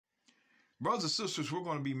Brothers and sisters, we're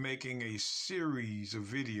going to be making a series of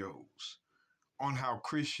videos on how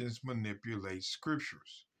Christians manipulate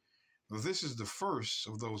scriptures. Now, this is the first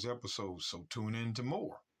of those episodes, so tune in to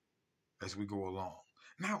more as we go along.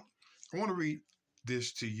 Now, I want to read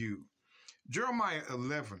this to you. Jeremiah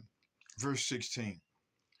 11, verse 16.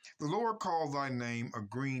 The Lord called thy name a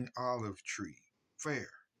green olive tree, fair,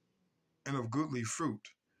 and of goodly fruit.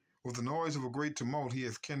 With the noise of a great tumult he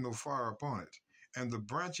hath kindled fire upon it, and the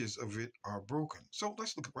branches of it are broken. So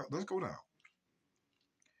let's go down.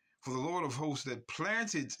 For the Lord of hosts that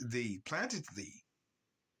planted thee,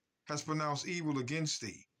 has pronounced evil against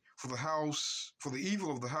thee, for the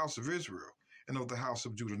evil of the house of Israel and of the house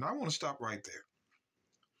of Judah. Now I want to stop right there.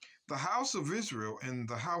 The house of Israel and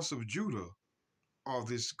the house of Judah are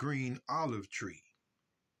this green olive tree.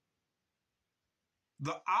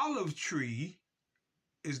 The olive tree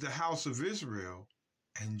is the house of Israel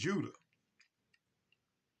and Judah.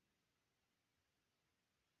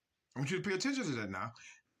 I want you to pay attention to that now.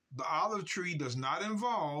 The olive tree does not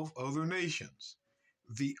involve other nations.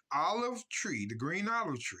 The olive tree, the green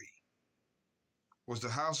olive tree, was the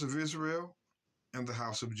house of Israel and the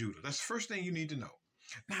house of Judah. That's the first thing you need to know.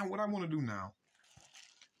 Now, what I want to do now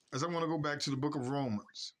is I want to go back to the book of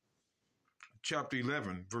Romans, chapter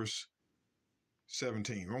 11, verse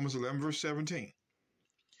 17. Romans 11, verse 17.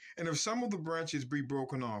 And if some of the branches be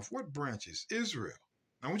broken off, what branches? Israel.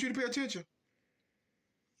 I want you to pay attention.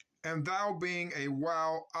 And thou being a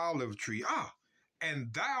wild olive tree.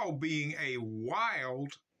 And thou being a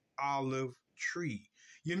wild olive tree.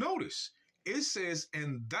 You notice, it says,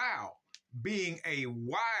 and thou being a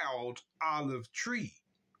wild olive tree.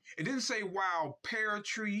 It didn't say wild pear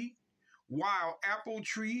tree, wild apple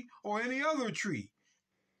tree, or any other tree.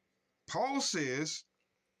 Paul says,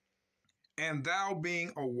 and thou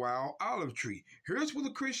being a wild olive tree. Here's what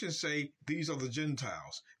the Christians say, these are the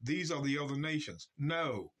Gentiles. These are the other nations.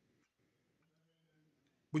 No.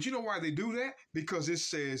 But you know why they do that? Because it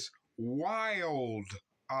says wild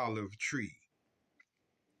olive tree.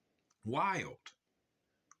 Wild.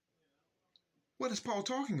 What is Paul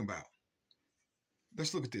talking about?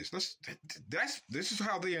 Let's look at this. This is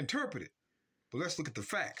how they interpret it. But let's look at the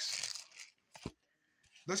facts.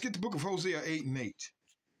 Let's get the book of Hosea 8 and 8.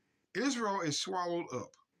 Israel is swallowed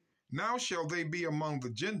up. Now shall they be among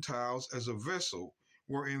the Gentiles as a vessel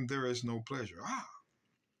wherein there is no pleasure.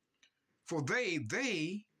 For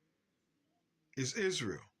they is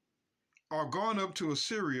Israel, are gone up to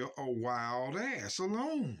Assyria a wild ass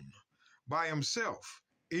alone. By himself,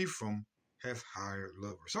 Ephraim hath hired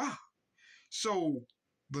lovers. So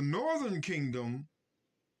the northern kingdom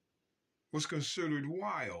was considered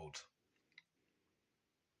wild.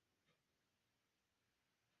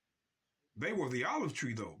 They were the olive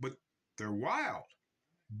tree, though, but they're wild.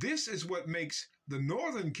 This is what makes the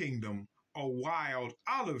northern kingdom a wild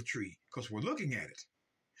olive tree, because we're looking at it.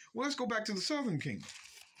 Well, let's go back to the southern kingdom.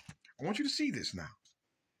 I want you to see this now.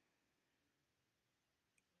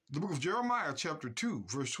 The book of Jeremiah, chapter 2,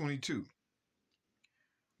 verse 22.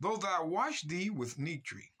 Though thou wash thee with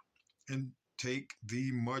nitre, and take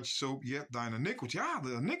thee much soap, yet thine iniquity.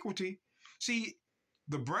 The iniquity. See,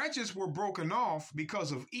 the branches were broken off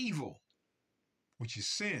because of evil, which is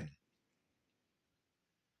sin.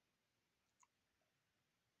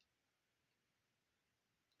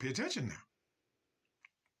 Pay attention now.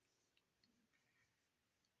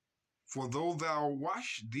 For though thou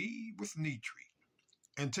wash thee with nitre,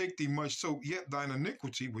 and take thee much soap, yet thine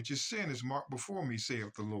iniquity, which is sin, is marked before me,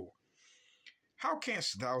 saith the Lord. How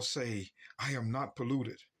canst thou say, I am not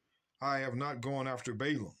polluted? I have not gone after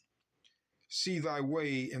Balaam. See thy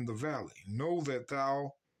way in the valley. Know that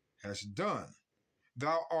thou hast done.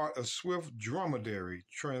 Thou art a swift dromedary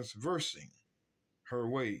transversing her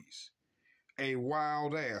ways. A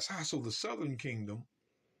wild ass. So the southern kingdom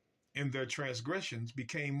in their transgressions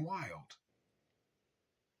became wild.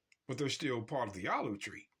 But they're still part of the olive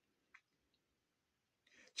tree.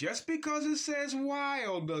 Just because it says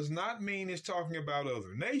wild does not mean it's talking about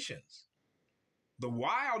other nations. The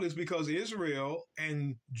wild is because Israel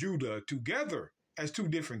and Judah together as two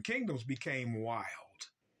different kingdoms became wild.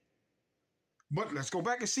 But let's go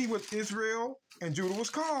back and see what Israel and Judah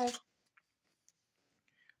was called.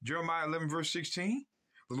 Jeremiah 11, verse 16.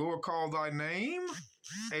 The Lord called thy name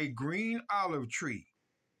a green olive tree.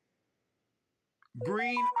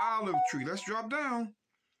 Green olive tree. Let's drop down.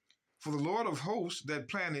 For the Lord of hosts that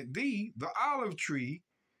planted thee, the olive tree,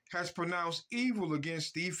 has pronounced evil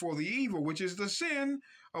against thee for the evil, which is the sin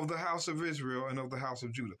of the house of Israel and of the house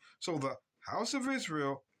of Judah. So the house of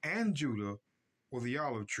Israel and Judah were the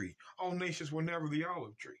olive tree. All nations were never the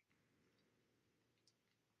olive tree.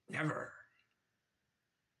 Never.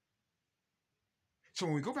 So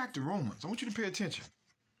when we go back to Romans, I want you to pay attention.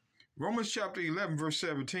 Romans chapter 11, verse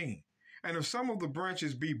 17. And if some of the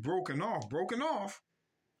branches be broken off,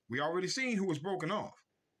 we already seen who was broken off.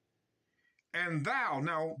 And thou,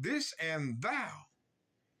 now this and thou,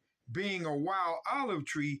 being a wild olive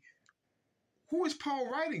tree, who is Paul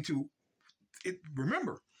writing to?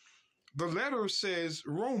 Remember, the letter says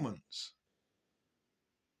Romans.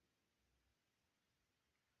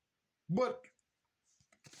 But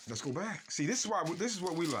let's go back. See, this is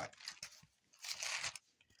what we like.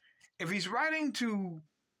 If he's writing to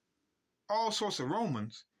all sorts of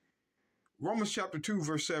Romans, Romans chapter 2,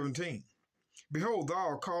 verse 17. Behold, thou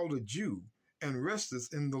art called a Jew, and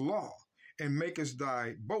restest in the law, and makest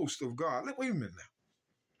thy boast of God. Wait a minute now.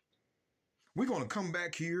 We're going to come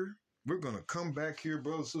back here. We're going to come back here,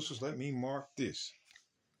 brothers and sisters. Let me mark this.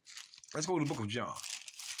 Let's go to the book of John.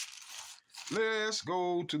 Let's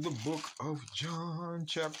go to the book of John,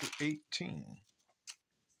 chapter 18,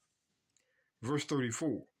 verse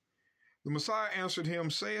 34. The Messiah answered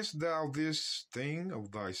him, sayest thou this thing of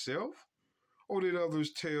thyself, or did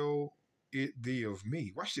others tell it thee of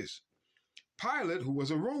me? Watch this. Pilate, who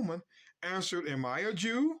was a Roman, answered, am I a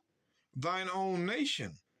Jew? Thine own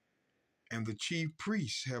nation and the chief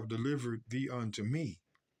priests have delivered thee unto me.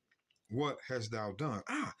 What hast thou done?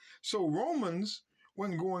 So Romans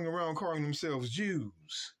wasn't going around calling themselves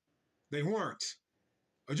Jews. They weren't.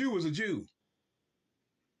 A Jew was a Jew.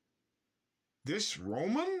 This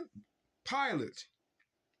Roman Pilate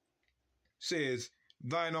says,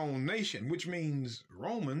 thine own nation, which means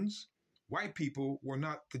Romans, white people, were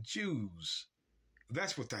not the Jews.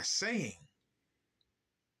 That's what that's saying.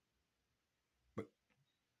 But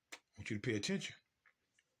I want you to pay attention.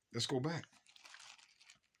 Let's go back.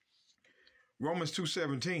 Romans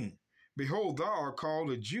 2:17. Behold, thou art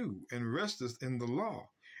called a Jew, and restest in the law,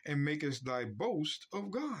 and makest thy boast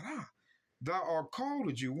of God. Thou art called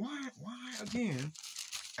a Jew. Why again?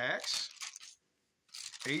 Acts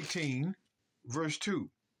 18, verse 2.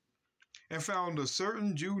 And found a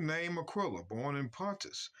certain Jew named Aquila, born in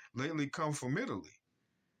Pontus, lately come from Italy,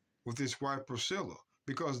 with his wife Priscilla,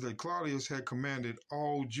 because that Claudius had commanded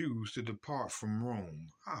all Jews to depart from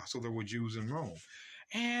Rome. So there were Jews in Rome.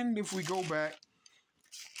 And if we go back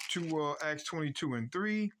to Acts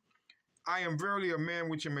 22:3, I am verily a man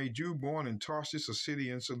which am a Jew born in Tarsus, a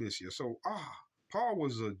city in Cilicia. So, Paul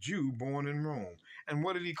was a Jew born in Rome. And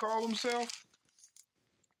what did he call himself?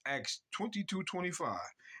 Acts 22:25.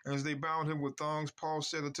 As they bound him with thongs, Paul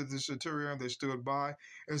said unto the centurion that stood by,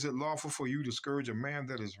 is it lawful for you to scourge a man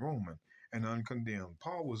that is Roman and uncondemned?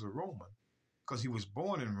 Paul was a Roman because he was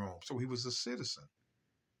born in Rome, so he was a citizen.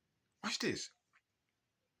 Watch this.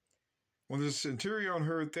 When the centurion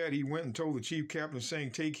heard that, he went and told the chief captain,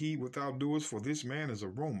 saying, take heed what thou doest, for this man is a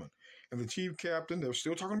Roman. And the chief captain, they're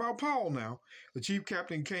still talking about Paul now, the chief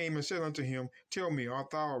captain came and said unto him, tell me,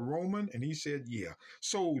 art thou a Roman? And he said, yeah.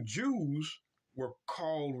 So Jews were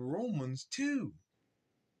called Romans too,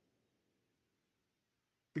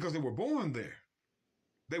 because they were born there.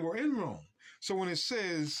 They were in Rome. So when it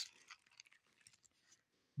says,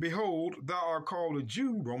 behold, thou art called a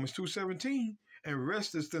Jew, Romans 2:17, and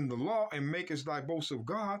restest in the law, and makest thy boast of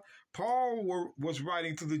God, Paul was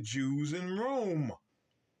writing to the Jews in Rome.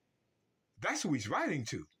 That's who he's writing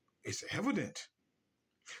to. It's evident.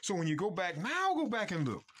 So when you go back, now go back and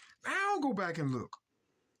look. Now go back and look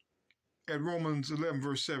at Romans 11,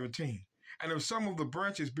 verse 17. And if some of the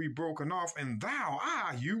branches be broken off, and thou,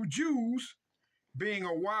 you Jews, being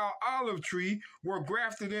a wild olive tree, were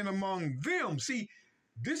grafted in among them. See,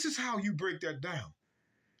 this is how you break that down.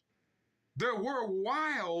 There were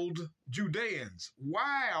wild Judeans,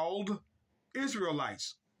 wild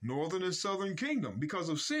Israelites, northern and southern kingdom, because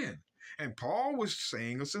of sin. And Paul was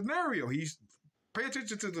saying a scenario. Pay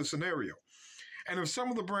attention to the scenario. And if some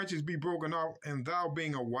of the branches be broken off, and thou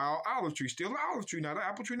being a wild olive tree, still an olive tree, not an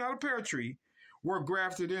apple tree, not a pear tree, were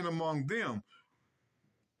grafted in among them,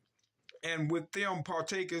 and with them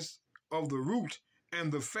partakest of the root and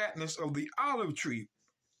the fatness of the olive tree.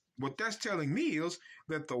 What that's telling me is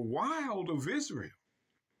that the wild of Israel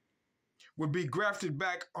would be grafted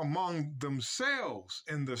back among themselves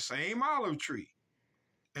in the same olive tree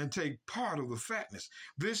and take part of the fatness.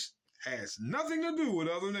 This has nothing to do with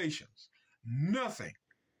other nations. Nothing.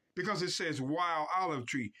 Because it says wild olive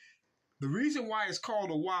tree. The reason why it's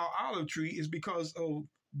called a wild olive tree is because of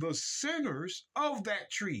the sinners of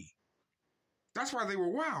that tree. That's why they were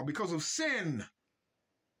wild, because of sin.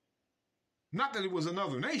 Not that it was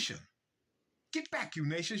another nation. Get back, you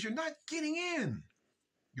nations. You're not getting in.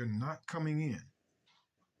 You're not coming in.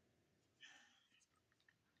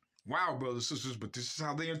 Wow, brothers and sisters, but this is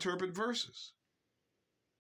how they interpret verses.